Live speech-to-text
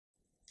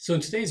So in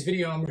today's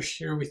video, I'm going to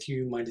share with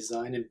you my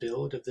design and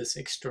build of this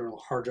external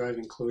hard drive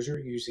enclosure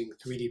using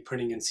 3D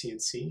printing and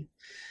CNC.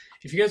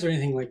 If you guys are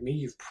anything like me,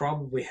 you've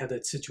probably had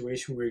that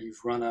situation where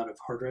you've run out of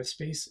hard drive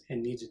space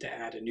and needed to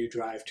add a new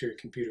drive to your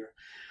computer.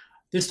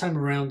 This time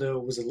around, though,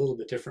 was a little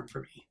bit different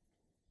for me.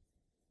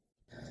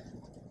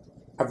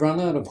 I've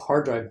run out of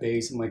hard drive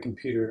bays in my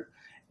computer,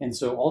 and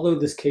so although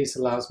this case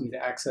allows me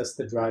to access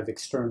the drive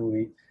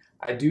externally,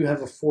 I do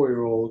have a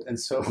 4-year-old, and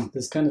so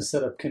this kind of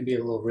setup can be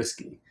a little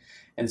risky.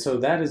 And so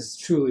that is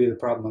truly the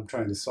problem I'm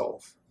trying to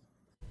solve.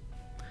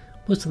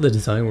 Most of the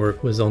design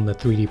work was on the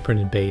 3D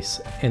printed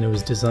base, and it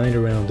was designed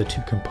around the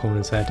two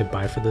components I had to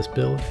buy for this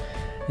build.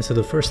 And so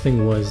the first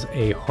thing was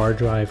a hard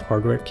drive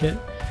hardware kit,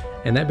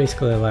 and that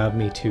basically allowed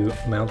me to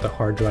mount the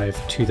hard drive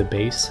to the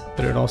base,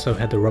 but it also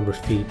had the rubber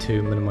feet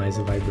to minimize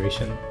the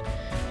vibration.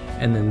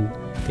 And then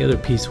the other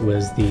piece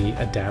was the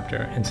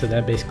adapter, and so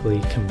that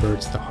basically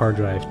converts the hard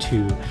drive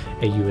to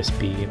a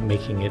USB,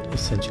 making it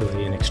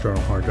essentially an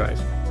external hard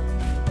drive.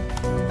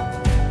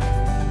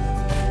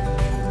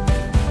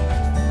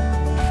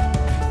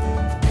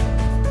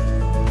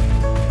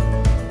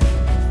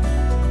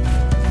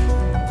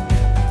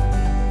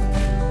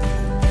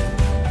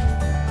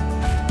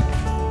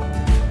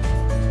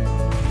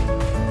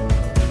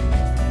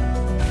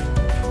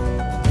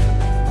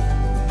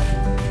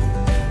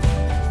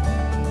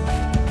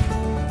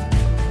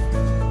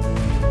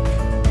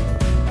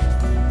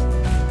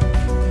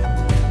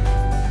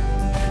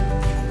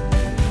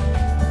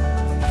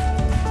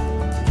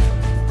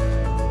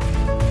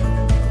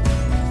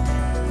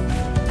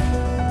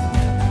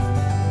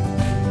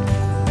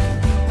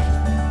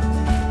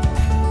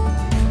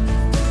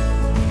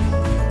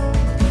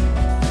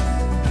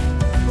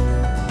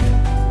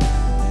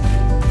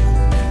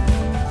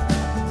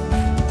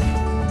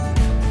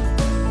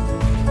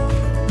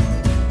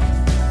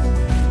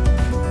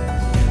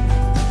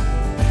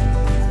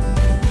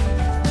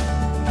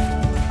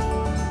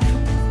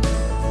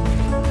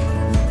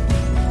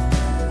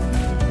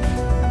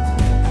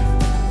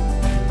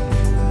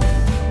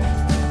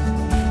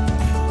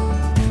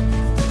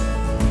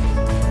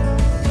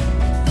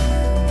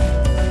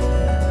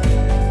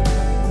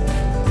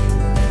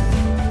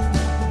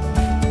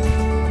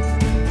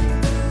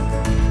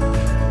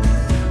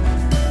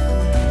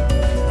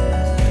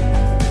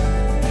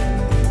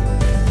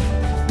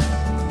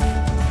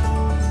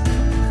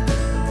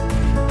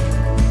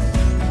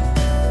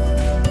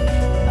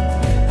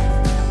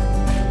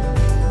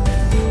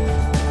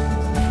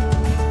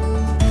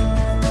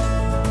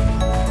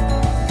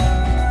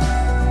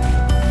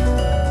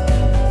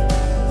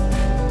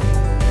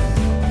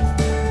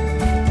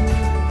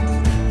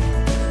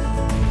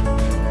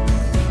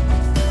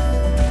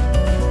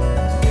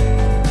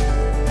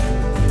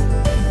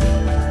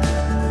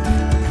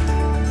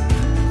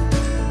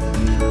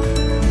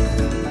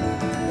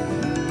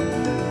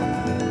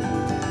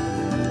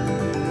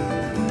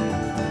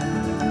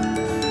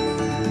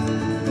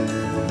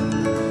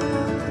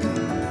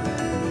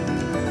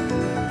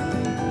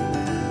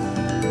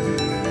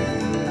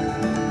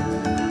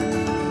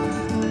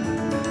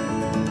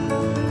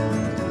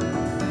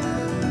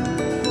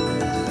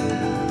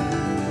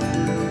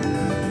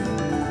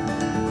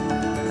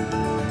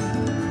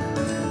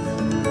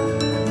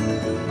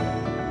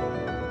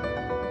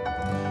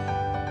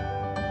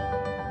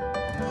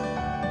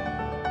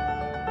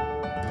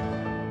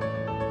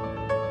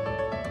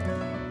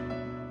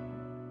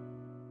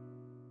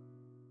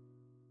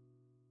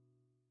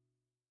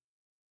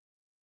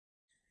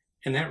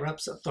 And that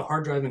wraps up the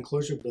hard drive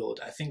enclosure build.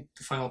 I think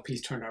the final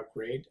piece turned out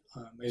great.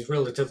 It's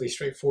relatively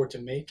straightforward to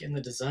make, and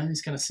the design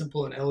is kind of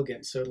simple and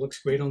elegant, so it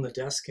looks great on the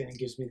desk and it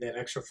gives me that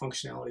extra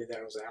functionality that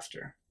I was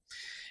after.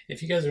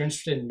 If you guys are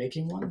interested in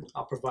making one,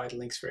 I'll provide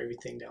links for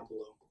everything down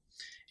below.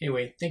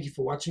 Anyway, thank you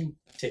for watching.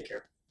 Take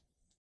care.